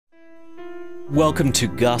Welcome to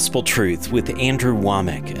Gospel Truth with Andrew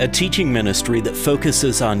Womack, a teaching ministry that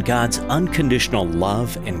focuses on God's unconditional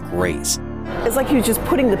love and grace. It's like he was just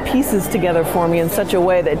putting the pieces together for me in such a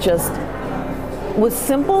way that just was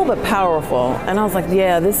simple but powerful. And I was like,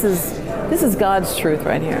 yeah, this is God's truth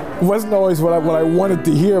right here. It wasn't always what I wanted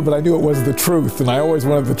to hear, but I knew it was the truth, and I always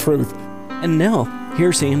wanted the truth. And now,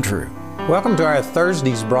 here's Andrew. Welcome to our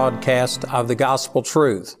Thursday's broadcast of the Gospel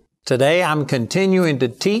Truth. Today I'm continuing to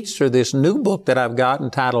teach through this new book that I've got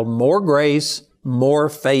entitled More Grace, More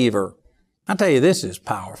Favor. I tell you, this is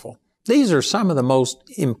powerful. These are some of the most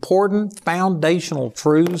important foundational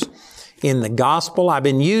truths in the gospel. I've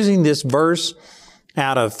been using this verse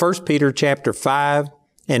out of 1 Peter chapter 5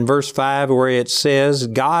 and verse 5 where it says,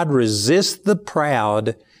 God resists the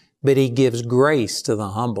proud, but He gives grace to the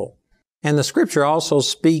humble. And the scripture also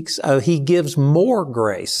speaks of He gives more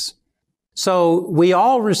grace. So we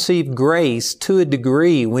all receive grace to a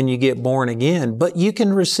degree when you get born again, but you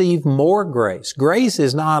can receive more grace. Grace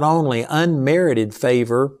is not only unmerited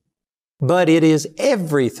favor, but it is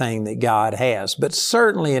everything that God has. But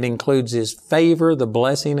certainly it includes His favor, the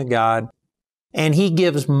blessing of God, and He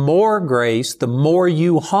gives more grace the more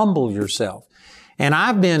you humble yourself. And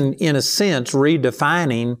I've been, in a sense,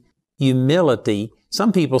 redefining humility.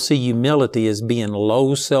 Some people see humility as being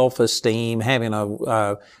low self-esteem, having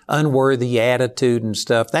a unworthy attitude and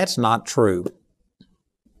stuff. That's not true.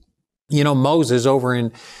 You know, Moses over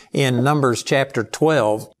in Numbers chapter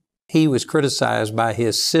 12, he was criticized by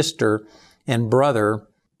his sister and brother,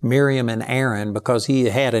 Miriam and Aaron, because he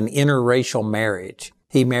had an interracial marriage.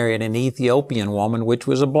 He married an Ethiopian woman, which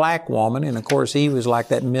was a black woman, and of course he was like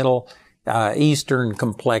that Middle Eastern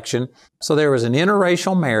complexion. So there was an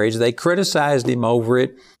interracial marriage. They criticized him over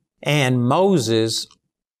it, and Moses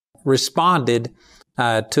responded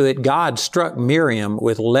to it. God struck Miriam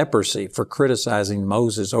with leprosy for criticizing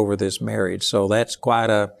Moses over this marriage. So that's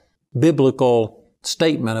quite a biblical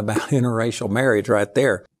statement about interracial marriage right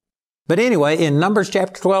there. But anyway, in Numbers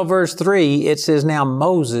chapter 12, verse 3, it says, Now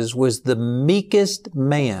Moses was the meekest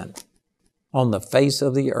man on the face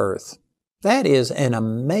of the earth. That is an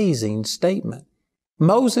amazing statement.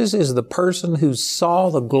 Moses is the person who saw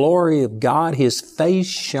the glory of God. His face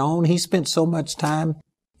shone. He spent so much time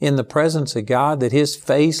in the presence of God that his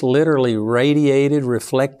face literally radiated,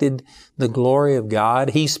 reflected the glory of God.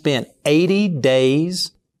 He spent 80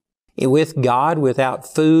 days with God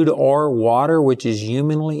without food or water, which is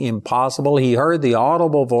humanly impossible. He heard the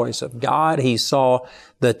audible voice of God. He saw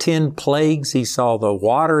the 10 plagues. He saw the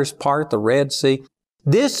waters part, the Red Sea.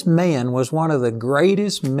 This man was one of the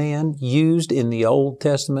greatest men used in the Old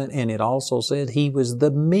Testament, and it also said he was the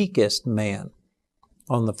meekest man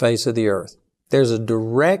on the face of the earth. There's a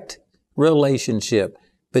direct relationship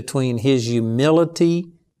between his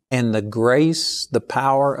humility and the grace, the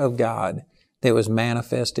power of God that was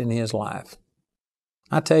manifest in his life.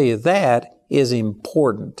 I tell you, that is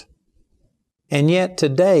important. And yet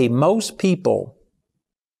today, most people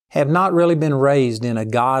have not really been raised in a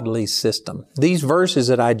godly system. These verses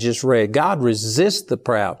that I just read, God resists the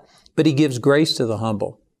proud, but He gives grace to the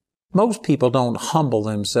humble. Most people don't humble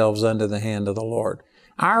themselves under the hand of the Lord.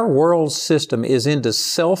 Our world system is into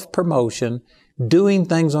self-promotion, doing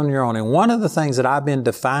things on your own. And one of the things that I've been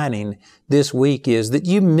defining this week is that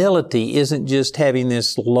humility isn't just having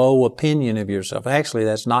this low opinion of yourself. Actually,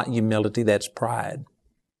 that's not humility, that's pride.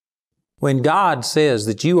 When God says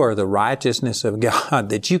that you are the righteousness of God,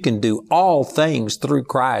 that you can do all things through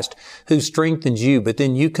Christ who strengthens you, but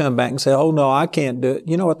then you come back and say, oh no, I can't do it.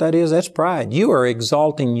 You know what that is? That's pride. You are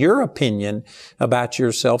exalting your opinion about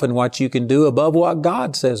yourself and what you can do above what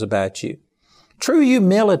God says about you. True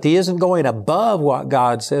humility isn't going above what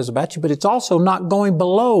God says about you, but it's also not going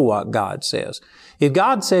below what God says. If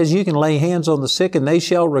God says you can lay hands on the sick and they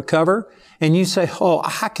shall recover, and you say, oh,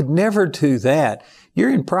 I could never do that, you're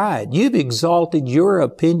in pride. You've exalted your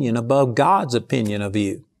opinion above God's opinion of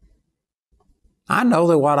you. I know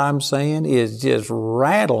that what I'm saying is just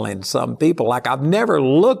rattling some people. Like I've never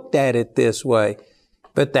looked at it this way.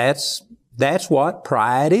 But that's what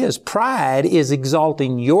pride is. Pride is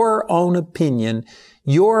exalting your own opinion,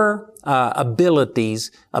 your abilities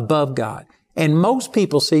above God. And most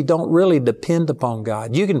people, don't really depend upon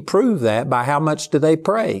God. You can prove that by how much do they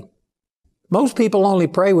pray. Most people only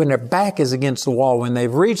pray when their back is against the wall, when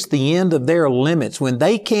they've reached the end of their limits, when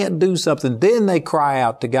they can't do something, then they cry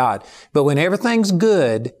out to God. But when everything's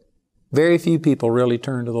good, very few people really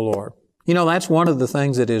turn to the Lord. You know, that's one of the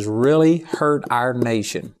things that has really hurt our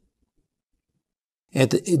nation,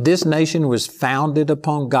 This nation was founded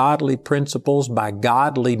upon godly principles by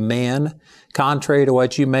godly men. Contrary to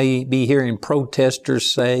what you may be hearing protesters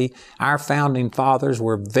say, our founding fathers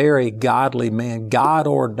were very godly men. God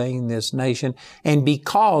ordained this nation. And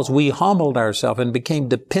because we humbled ourselves and became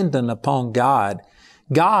dependent upon God,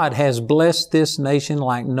 God has blessed this nation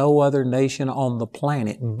like no other nation on the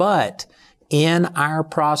planet. But in our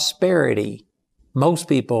prosperity, most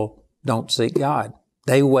people don't seek God.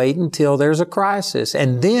 They wait until there's a crisis,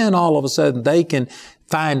 and then all of a sudden they can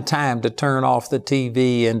find time to turn off the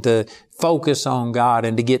TV and to focus on God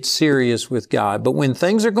and to get serious with God. But when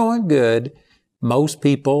things are going good, most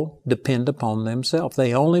people depend upon themselves.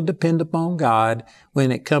 They only depend upon God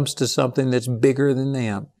when it comes to something that's bigger than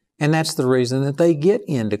them. And that's the reason that they get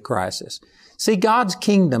into crisis. See, God's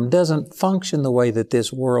kingdom doesn't function the way that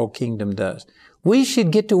this world kingdom does. We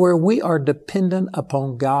should get to where we are dependent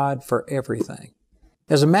upon God for everything.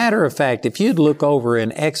 As a matter of fact, if you'd look over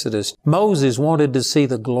in Exodus, Moses wanted to see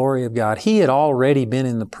the glory of God. He had already been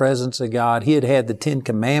in the presence of God. He had had the 10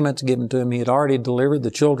 Commandments given to him. He had already delivered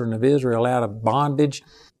the children of Israel out of bondage.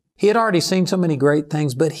 He had already seen so many great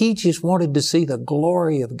things, but he just wanted to see the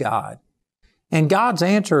glory of God. And God's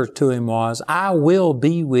answer to him was, I will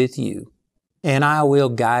be with you, and I will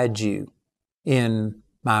guide you in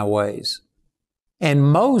my ways. And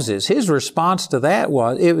Moses, his response to that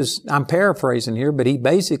was, I'm paraphrasing here, but he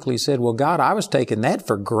basically said, well, God, I was taking that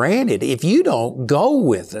for granted. If you don't go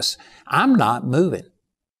with us, I'm not moving.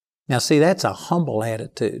 Now, see, that's a humble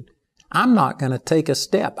attitude. I'm not going to take a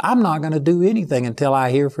step. I'm not going to do anything until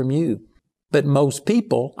I hear from you. But most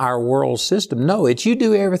people, our world system, no, it's you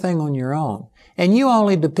do everything on your own. And you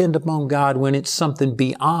only depend upon God when it's something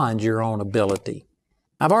beyond your own ability.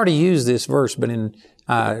 I've already used this verse, but in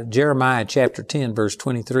Jeremiah chapter 10, verse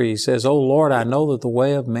 23, he says, O Lord, I know that the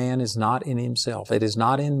way of man is not in himself. It is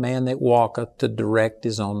not in man that walketh to direct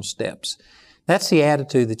his own steps. That's the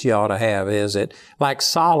attitude that you ought to have, is it? Like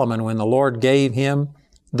Solomon, when the Lord gave him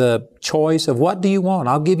the choice of what do you want?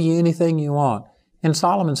 I'll give you anything you want. And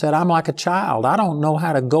Solomon said, I'm like a child. I don't know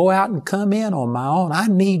how to go out and come in on my own. I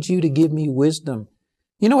need you to give me wisdom.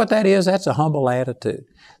 You know what that is? That's a humble attitude.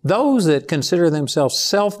 Those that consider themselves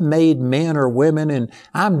self-made men or women and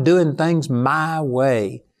I'm doing things my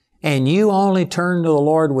way, and you only turn to the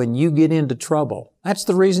Lord when you get into trouble. That's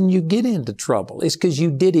the reason you get into trouble. It's because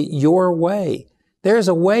you did it your way. There's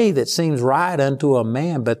a way that seems right unto a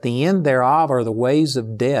man, but the end thereof are the ways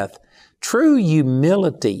of death. True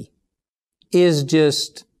humility is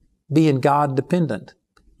just being God dependent.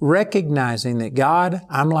 Recognizing that, God,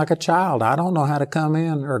 I'm like a child. I don't know how to come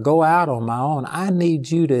in or go out on my own. I need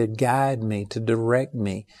you to guide me, to direct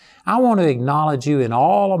me. I want to acknowledge you in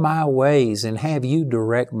all of my ways and have you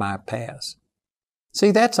direct my paths. See,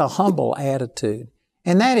 that's a humble attitude.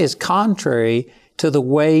 And that is contrary to the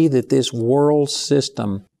way that this world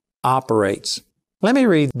system operates. Let me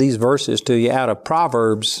read these verses to you out of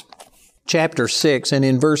Proverbs chapter 6. And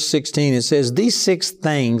in verse 16 it says, These 6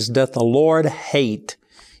 things doth the Lord hate.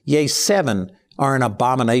 Yea, 7 are an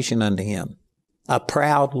abomination unto him. A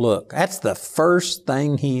proud look. That's the first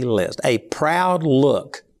thing he lists. A proud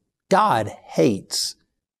look. God hates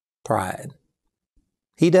pride.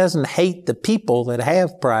 He doesn't hate the people that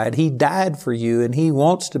have pride. He died for you and He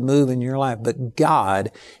wants to move in your life. But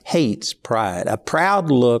God hates pride. A proud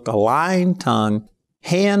look, a lying tongue,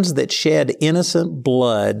 hands that shed innocent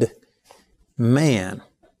blood. Man,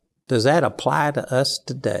 does that apply to us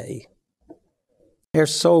today?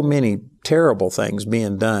 There's so many terrible things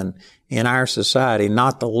being done in our society,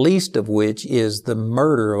 not the least of which is the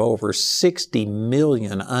murder of over 60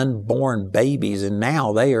 million unborn babies. And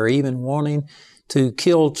now they are even wanting to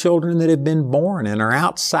kill children that have been born and are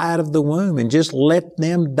outside of the womb and just let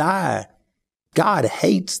them die. God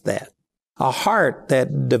hates that. A heart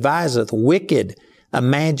that deviseth wicked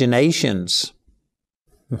imaginations.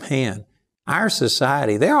 Man. Our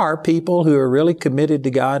society, there are people who are really committed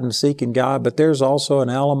to God and seeking God, but there's also an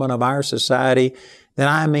element of our society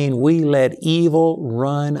that, we let evil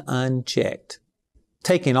run unchecked,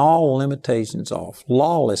 taking all limitations off,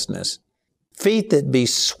 lawlessness, feet that be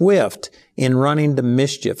swift in running to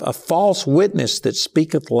mischief, a false witness that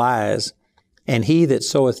speaketh lies, and he that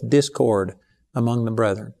soweth discord among the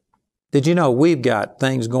brethren. Did you know we've got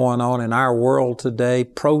things going on in our world today,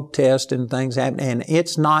 protests and things happening, and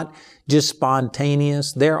it's not just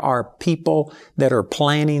spontaneous. There are people that are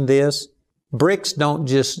planning this. Bricks don't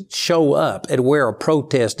just show up at where a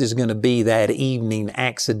protest is going to be that evening,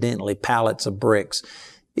 accidentally, pallets of bricks.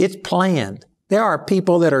 It's planned. There are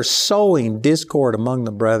people that are sowing discord among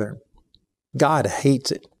the brethren. God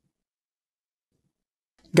hates it.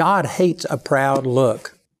 God hates a proud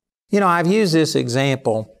look. You know, I've used this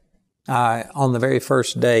example on the very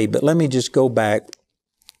first day, but let me just go back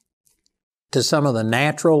to some of the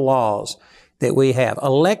natural laws that we have.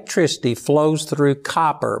 Electricity flows through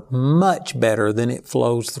copper much better than it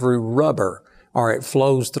flows through rubber or it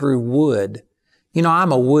flows through wood. You know,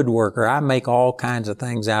 I'm a woodworker. I make all kinds of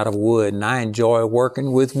things out of wood, and I enjoy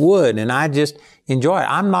working with wood, and I just enjoy it.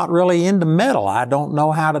 I'm not really into metal. I don't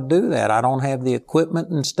know how to do that. I don't have the equipment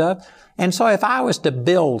and stuff. And so if I was to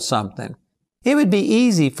build something, it would be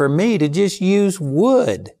easy for me to just use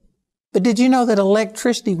wood. But did you know that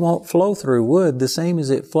electricity won't flow through wood the same as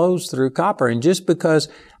it flows through copper? And just because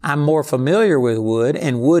I'm more familiar with wood,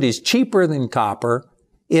 and wood is cheaper than copper,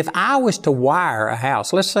 if I was to wire a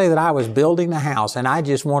house, let's say that I was building a house and I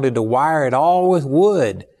just wanted to wire it all with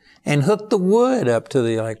wood and hook the wood up to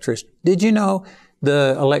the electricity, did you know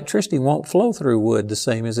the electricity won't flow through wood the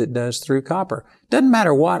same as it does through copper? Doesn't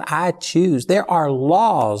matter what I choose. There are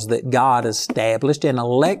laws that God established, and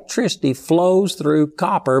electricity flows through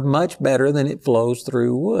copper much better than it flows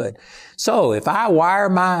through wood. So if I wire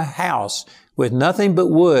my house with nothing but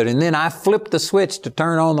wood, and then I flip the switch to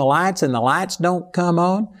turn on the lights and the lights don't come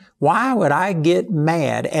on, why would I get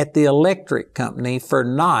mad at the electric company for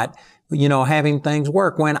not, having things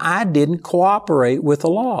work when I didn't cooperate with the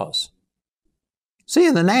laws? See,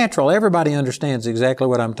 in the natural, everybody understands exactly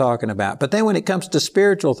what I'm talking about. But then when it comes to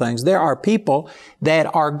spiritual things, there are people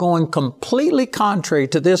that are going completely contrary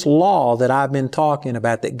to this law that I've been talking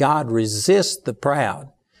about, that God resists the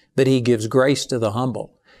proud, but He gives grace to the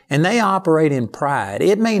humble. And they operate in pride.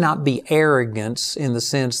 It may not be arrogance in the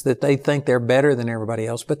sense that they think they're better than everybody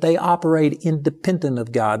else, but they operate independent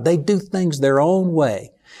of God. They do things their own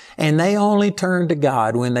way. And they only turn to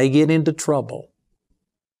God when they get into trouble.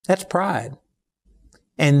 That's pride.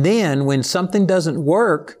 And then when something doesn't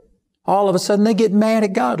work, all of a sudden they get mad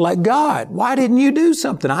at God. Like, God, why didn't you do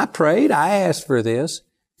something? I prayed, I asked for this.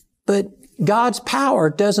 But God's power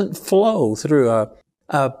doesn't flow through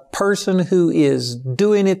a person who is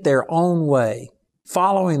doing it their own way,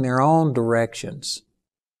 following their own directions.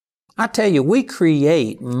 I tell you, we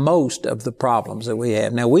create most of the problems that we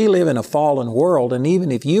have. Now, we live in a fallen world, and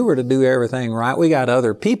even if you were to do everything right, we got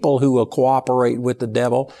other people who will cooperate with the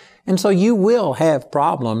devil. And so you will have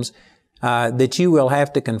problems that you will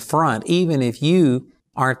have to confront, even if you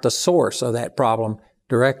aren't the source of that problem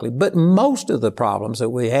directly. But most of the problems that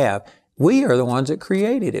we have, we are the ones that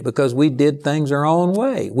created it because we did things our own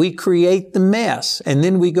way. We create the mess, and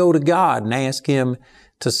then we go to God and ask Him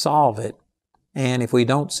to solve it. And if we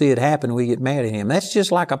don't see it happen, we get mad at Him. That's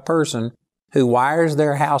just like a person who wires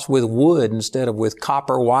their house with wood instead of with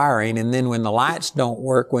copper wiring, and then when the lights don't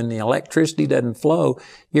work, when the electricity doesn't flow,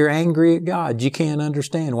 you're angry at God. You can't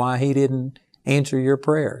understand why He didn't answer your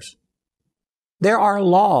prayers. There are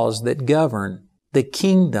laws that govern the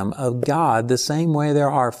kingdom of God the same way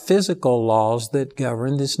there are physical laws that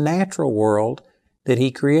govern this natural world that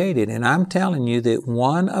He created. And I'm telling you that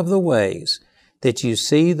one of the ways that you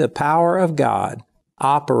see the power of God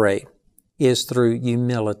operate is through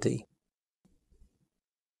humility.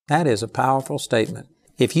 That is a powerful statement.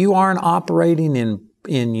 If you aren't operating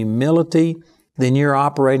in humility, then you're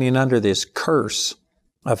operating under this curse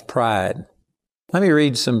of pride. Let me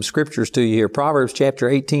read some scriptures to you here. Proverbs chapter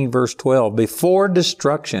 18, verse 12. Before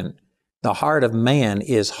destruction, the heart of man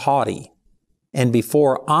is haughty, and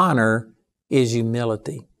before honor is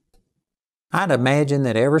humility. I'd imagine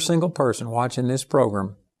that every single person watching this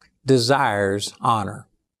program desires honor.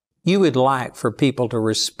 You would like for people to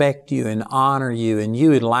respect you and honor you, and you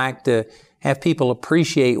would like to have people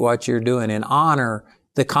appreciate what you're doing and honor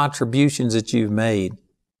the contributions that you've made.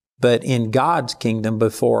 But in God's kingdom,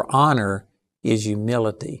 before honor is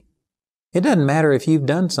humility. It doesn't matter if you've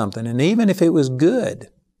done something, and even if it was good,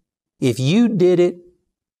 if you did it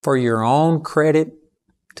for your own credit,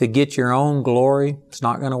 to get your own glory, it's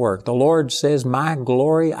not going to work. The Lord says, my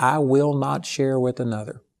glory I will not share with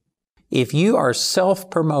another. If you are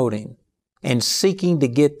self-promoting and seeking to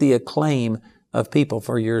get the acclaim of people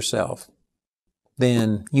for yourself,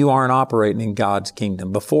 then you aren't operating in God's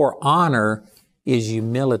kingdom. Before honor is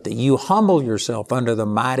humility. You humble yourself under the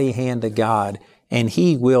mighty hand of God, and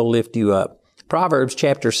He will lift you up. Proverbs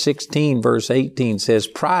chapter 16, verse 18 says,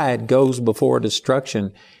 pride goes before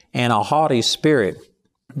destruction, and a haughty spirit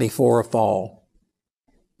before a fall.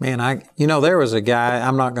 Man, there was a guy,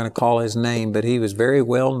 I'm not going to call his name, but he was very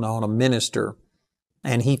well known, a minister,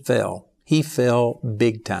 and he fell. He fell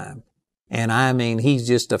big time. And I mean, he's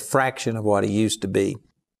just a fraction of what he used to be.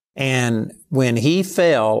 And when he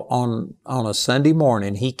fell on a Sunday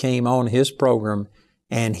morning, he came on his program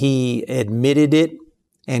and he admitted it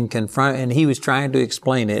and confront, and he was trying to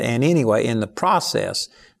explain it. And anyway, in the process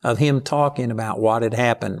of him talking about what had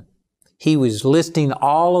happened, he was listing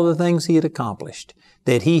all of the things he had accomplished,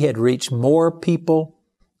 that he had reached more people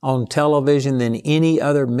on television than any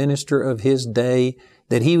other minister of his day,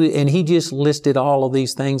 and he just listed all of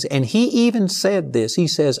these things. And he even said this. He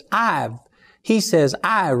says,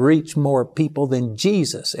 I reach more people than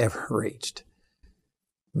Jesus ever reached.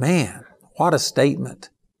 Man, what a statement.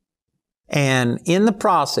 And in the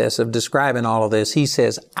process of describing all of this, he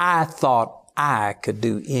says, I thought I could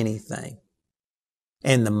do anything.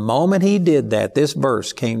 And the moment he did that, this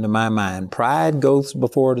verse came to my mind. Pride goes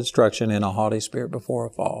before destruction and a haughty spirit before a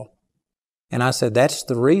fall. And I said, that's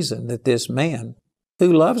the reason that this man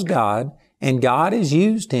who loves God, and God has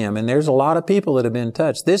used him, and there's a lot of people that have been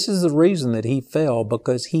touched. This is the reason that he fell,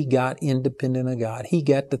 because he got independent of God. He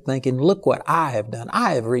got to thinking, look what I have done.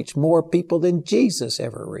 I have reached more people than Jesus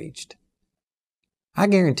ever reached. I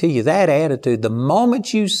guarantee you that attitude, the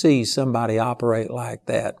moment you see somebody operate like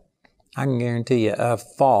that, I can guarantee you a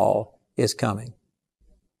fall is coming.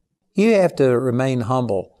 You have to remain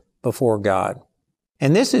humble before God.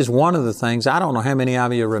 And this is one of the things, I don't know how many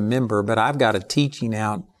of you remember, but I've got a teaching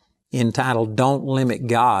out entitled Don't Limit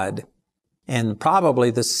God. And probably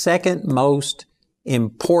the second most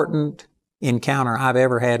important encounter I've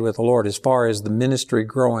ever had with the Lord as far as the ministry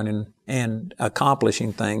growing and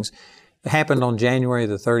accomplishing things. It happened on January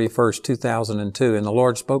the 31st, 2002. And the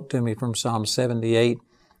Lord spoke to me from Psalm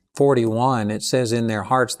 78:41. It says, in their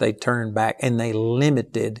hearts they turned back and they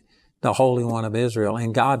limited the Holy One of Israel.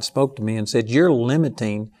 And God spoke to me and said, you're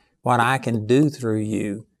limiting what I can do through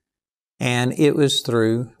you. And it was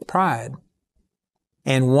through pride.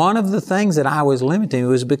 And one of the things that I was limiting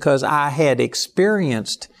was because I had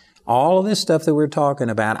experienced all of this stuff that we're talking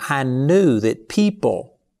about. I knew that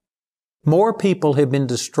more people have been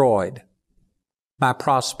destroyed by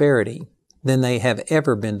prosperity than they have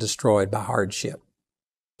ever been destroyed by hardship.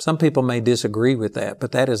 Some people may disagree with that,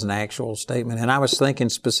 but that is an actual statement. And I was thinking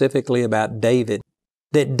specifically about David,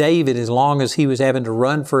 that David, as long as he was having to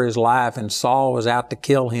run for his life and Saul was out to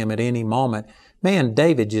kill him at any moment, man,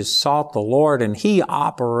 David just sought the Lord and he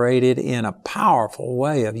operated in a powerful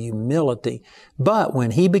way of humility. But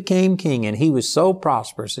when he became king and he was so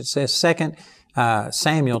prosperous, it says 2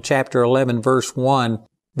 Samuel chapter 11 verse 1,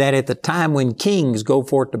 that at the time when kings go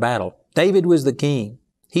forth to battle, David was the king.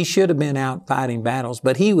 He should have been out fighting battles,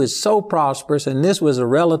 but he was so prosperous, and this was a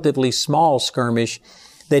relatively small skirmish,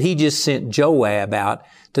 that he just sent Joab out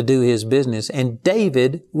to do his business. And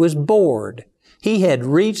David was bored. He had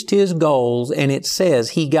reached his goals, and it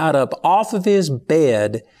says he got up off of his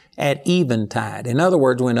bed at eventide. In other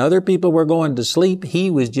words, when other people were going to sleep, he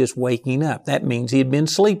was just waking up. That means he had been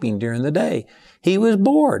sleeping during the day. He was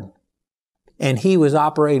bored, and he was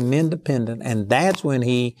operating independent, and that's when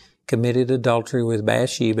he committed adultery with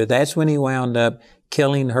Bathsheba. That's when he wound up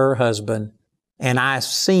killing her husband. And I've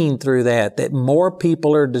seen through that more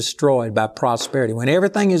people are destroyed by prosperity. When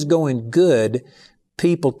everything is going good,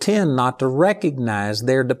 people tend not to recognize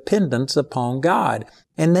their dependence upon God.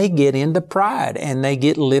 And they get into pride, and they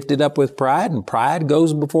get lifted up with pride, and pride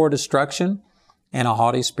goes before destruction, and a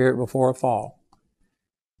haughty spirit before a fall.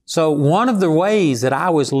 So one of the ways that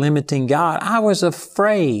I was limiting God, I was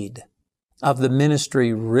afraid of the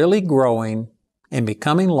ministry really growing and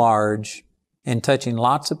becoming large and touching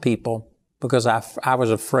lots of people, because I was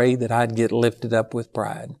afraid that I'd get lifted up with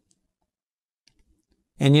pride.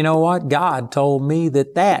 And you know what? God told me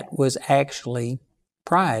that was actually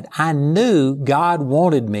pride. I knew God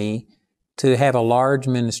wanted me to have a large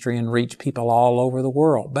ministry and reach people all over the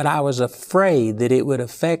world, but I was afraid that it would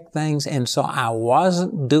affect things, and so I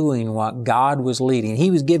wasn't doing what God was leading. He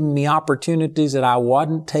was giving me opportunities that I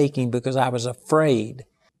wasn't taking because I was afraid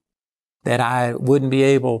that I wouldn't be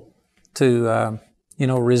able to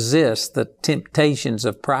resist the temptations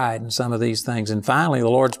of pride and some of these things. And finally, the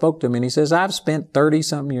Lord spoke to me and He says, I've spent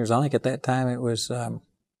 30-something years, I think at that time it was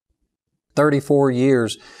 34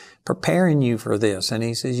 years, preparing you for this. And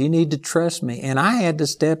He says, you need to trust me. And I had to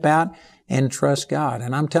step out and trust God.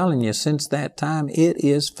 And I'm telling you, since that time, it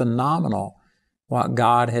is phenomenal what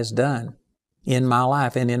God has done in my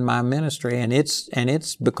life and in my ministry. And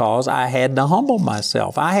it's because I had to humble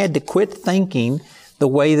myself. I had to quit thinking the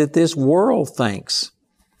way that this world thinks.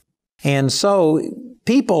 And so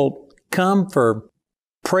people come for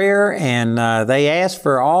prayer and they ask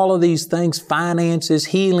for all of these things, finances,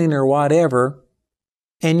 healing, or whatever.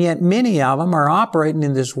 And yet many of them are operating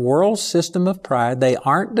in this world system of pride. They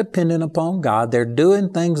aren't dependent upon God. They're doing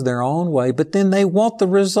things their own way, but then they want the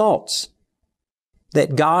results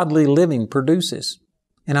that godly living produces.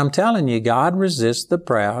 And I'm telling you, God resists the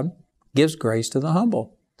proud gives grace to the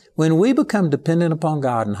humble. When we become dependent upon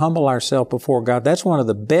God and humble ourselves before God, that's one of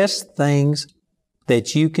the best things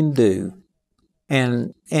that you can do.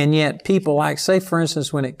 And yet people like, say for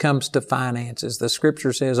instance, when it comes to finances, the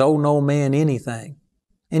Scripture says, owe no man anything.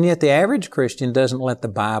 And yet the average Christian doesn't let the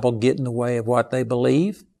Bible get in the way of what they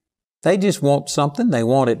believe. They just want something. They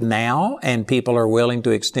want it now, and people are willing to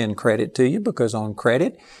extend credit to you because on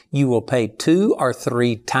credit, you will pay 2 or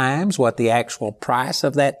 3 times what the actual price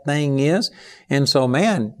of that thing is. And so,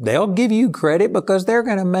 man, they'll give you credit because they're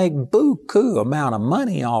going to make buku amount of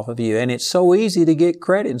money off of you. And it's so easy to get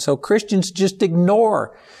credit. And so Christians just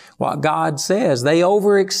ignore what God says. They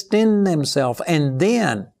overextend themselves. And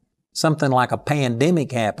then something like a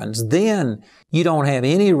pandemic happens. Then you don't have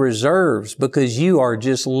any reserves because you are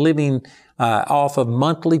just living off of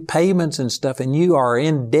monthly payments and stuff, and you are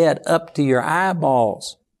in debt up to your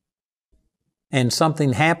eyeballs. And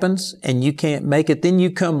something happens and you can't make it. Then you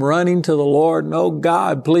come running to the Lord and, oh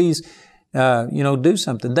God, please, do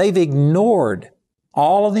something. They've ignored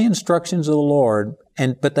all of the instructions of the Lord,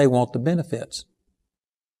 but they want the benefits.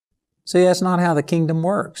 See, that's not how the kingdom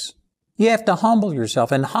works. You have to humble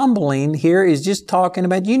yourself. And humbling here is just talking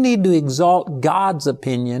about you need to exalt God's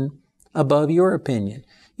opinion above your opinion.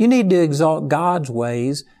 You need to exalt God's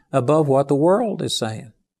ways above what the world is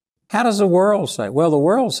saying. How does the world say? Well, the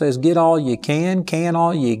world says get all you can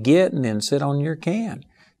all you get, and then sit on your can.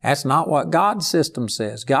 That's not what God's system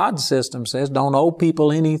says. God's system says don't owe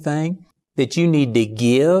people anything, that you need to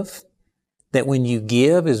give, that when you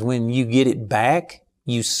give is when you get it back.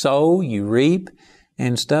 You sow, you reap,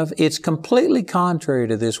 and stuff. It's completely contrary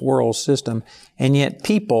to this world system, and yet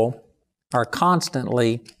people are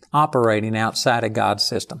constantly operating outside of God's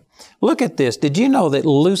system. Look at this. Did you know that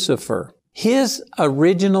Lucifer, his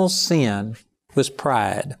original sin was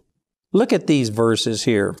pride? Look at these verses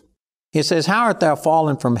here. It says, how art thou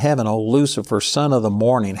fallen from heaven, O Lucifer, son of the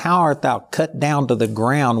morning? How art thou cut down to the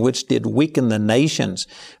ground, which did weaken the nations?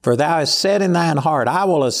 For thou hast said in thine heart, I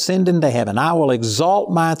will ascend into heaven. I will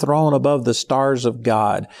exalt my throne above the stars of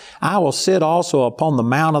God. I will sit also upon the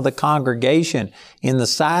mount of the congregation in the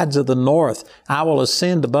sides of the north. I will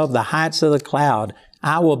ascend above the heights of the cloud.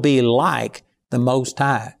 I will be like the Most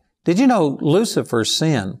High. Did you know Lucifer's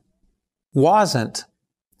sin wasn't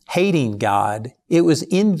hating God, it was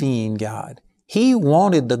envying God. He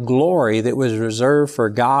wanted the glory that was reserved for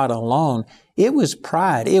God alone. It was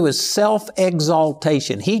pride. It was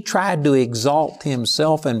self-exaltation. He tried to exalt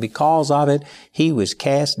himself, and because of it, he was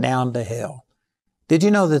cast down to hell. Did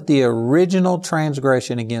you know that the original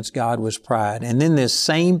transgression against God was pride? And then this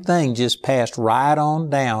same thing just passed right on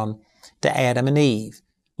down to Adam and Eve.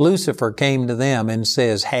 Lucifer came to them and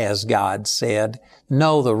says, has God said?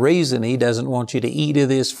 No, the reason he doesn't want you to eat of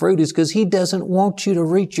this fruit is because he doesn't want you to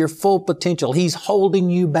reach your full potential. He's holding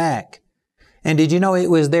you back. And did you know it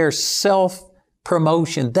was their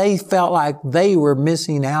self-promotion? They felt like they were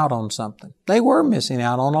missing out on something. They were missing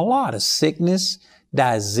out on a lot of sickness,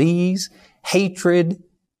 disease, hatred,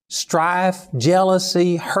 strife,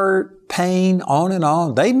 jealousy, hurt, pain, on and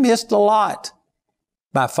on. They missed a lot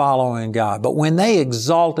by following God. But when they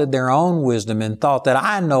exalted their own wisdom and thought that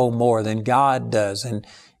I know more than God does, and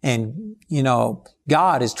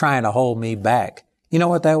God is trying to hold me back. You know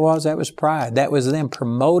what that was? That was pride. That was them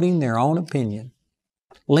promoting their own opinion,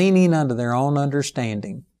 leaning under their own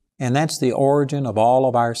understanding. And that's the origin of all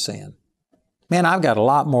of our sin. Man, I've got a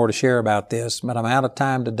lot more to share about this, but I'm out of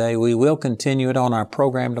time today. We will continue it on our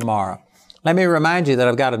program tomorrow. Let me remind you that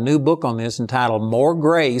I've got a new book on this entitled More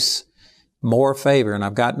Grace, More Favor. And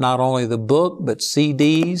I've got not only the book, but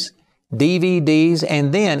CDs, DVDs.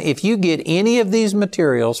 And then if you get any of these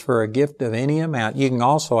materials for a gift of any amount, you can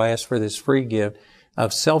also ask for this free gift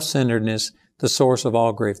of Self-Centeredness, the Source of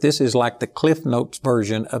All Grief. This is like the Cliff Notes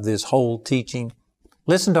version of this whole teaching.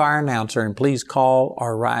 Listen to our announcer and please call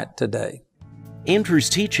or write today. Andrew's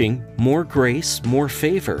teaching, More Grace, More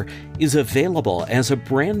Favor, is available as a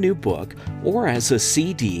brand new book or as a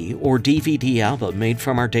CD or DVD album made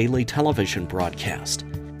from our daily television broadcast.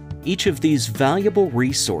 Each of these valuable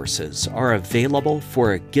resources are available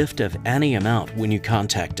for a gift of any amount when you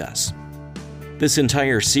contact us. This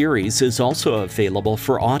entire series is also available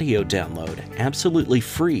for audio download, absolutely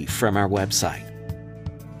free from our website.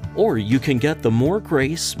 Or you can get the More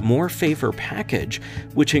Grace, More Favor package,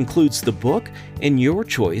 which includes the book and your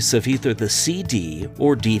choice of either the CD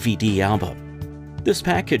or DVD album. This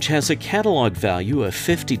package has a catalog value of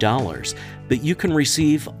 $50, but you can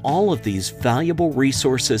receive all of these valuable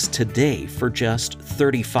resources today for just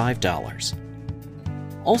 $35.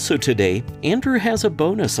 Also today, Andrew has a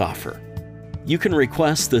bonus offer. You can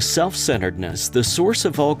request the Self-Centeredness, the Source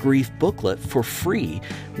of All Grief booklet for free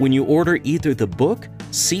when you order either the book,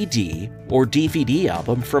 CD, or DVD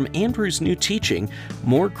album from Andrew's new teaching,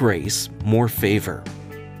 More Grace, More Favor.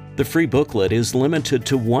 The free booklet is limited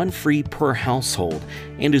to one free per household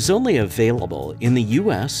and is only available in the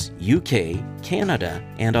US, UK, Canada,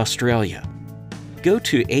 and Australia. Go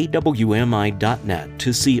to awmi.net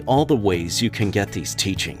to see all the ways you can get these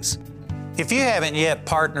teachings. If you haven't yet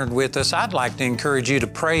partnered with us, I'd like to encourage you to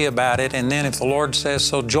pray about it, and then if the Lord says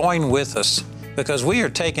so, join with us, because we are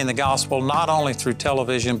taking the gospel not only through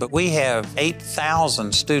television, but we have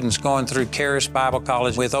 8,000 students going through Charis Bible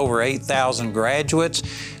College with over 8,000 graduates.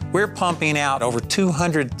 We're pumping out over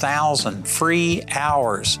 200,000 free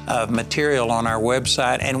hours of material on our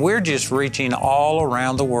website, and we're just reaching all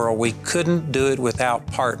around the world. We couldn't do it without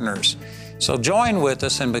partners. So join with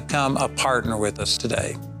us and become a partner with us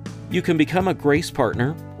today. You can become a Grace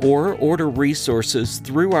Partner or order resources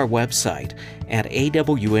through our website at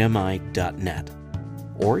awmi.net.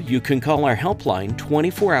 Or you can call our helpline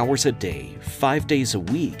 24 hours a day, 5 days a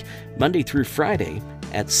week, Monday through Friday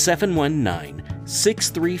at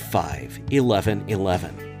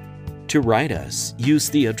 719-635-1111. To write us, use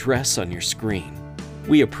the address on your screen.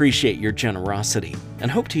 We appreciate your generosity and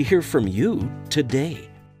hope to hear from you today.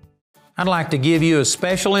 I'd like to give you a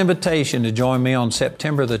special invitation to join me on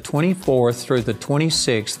September the 24th through the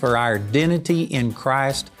 26th for our Identity in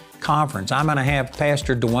Christ Conference. I'm going to have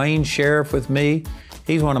Pastor Dwayne Sheriff with me.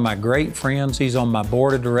 He's one of my great friends. He's on my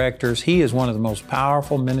board of directors. He is one of the most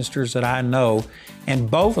powerful ministers that I know.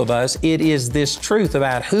 And both of us, it is this truth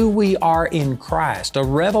about who we are in Christ, a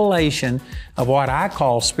revelation of what I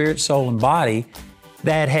call spirit, soul, and body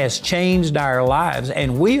that has changed our lives.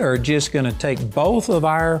 And we are just going to take both of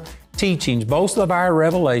our teachings, both of our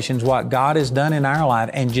revelations, what God has done in our life,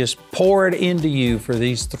 and just pour it into you for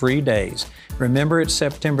these 3 days. Remember, it's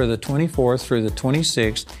September the 24th through the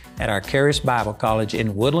 26th at our Charis Bible College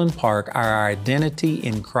in Woodland Park, our Identity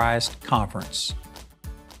in Christ Conference.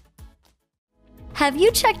 Have you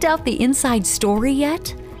checked out the Inside Story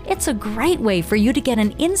yet? It's a great way for you to get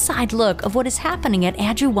an inside look of what is happening at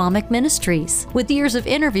Adjuwamic Ministries. With years of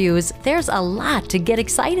interviews, there's a lot to get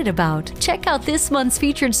excited about. Check out this month's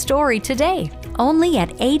featured story today, only at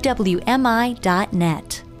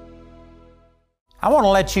awmi.net. I want to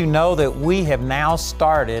let you know that we have now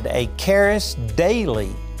started a Charis Daily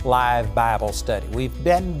live Bible study. We've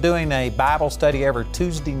been doing a Bible study every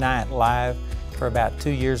Tuesday night live for about 2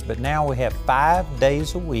 years, but now we have 5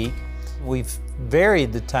 days a week. We've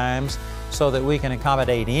varied the times so that we can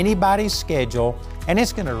accommodate anybody's schedule, and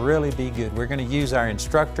it's going to really be good. We're going to use our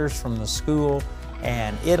instructors from the school,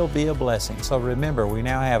 and it'll be a blessing. So remember, we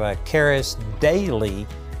now have a Charis Daily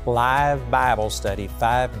live Bible study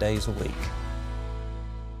 5 days a week.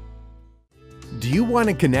 Do you want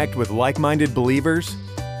to connect with like-minded believers?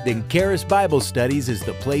 Then Charis Bible Studies is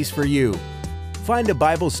the place for you. Find a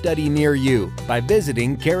Bible study near you by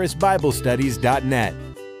visiting charisbiblestudies.net.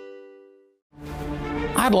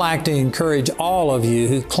 I'd like to encourage all of you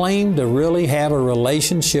who claim to really have a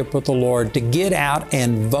relationship with the Lord to get out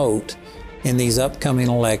and vote in these upcoming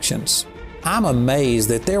elections. I'm amazed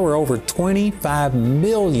that there were over 25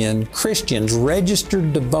 million Christians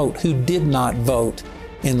registered to vote who did not vote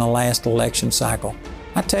in the last election cycle.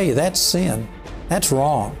 I tell you, that's sin. That's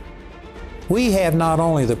wrong. We have not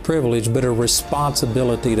only the privilege, but a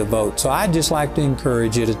responsibility to vote. So I'd just like to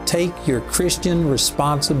encourage you to take your Christian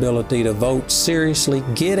responsibility to vote seriously.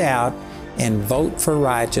 Get out and vote for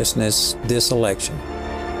righteousness this election.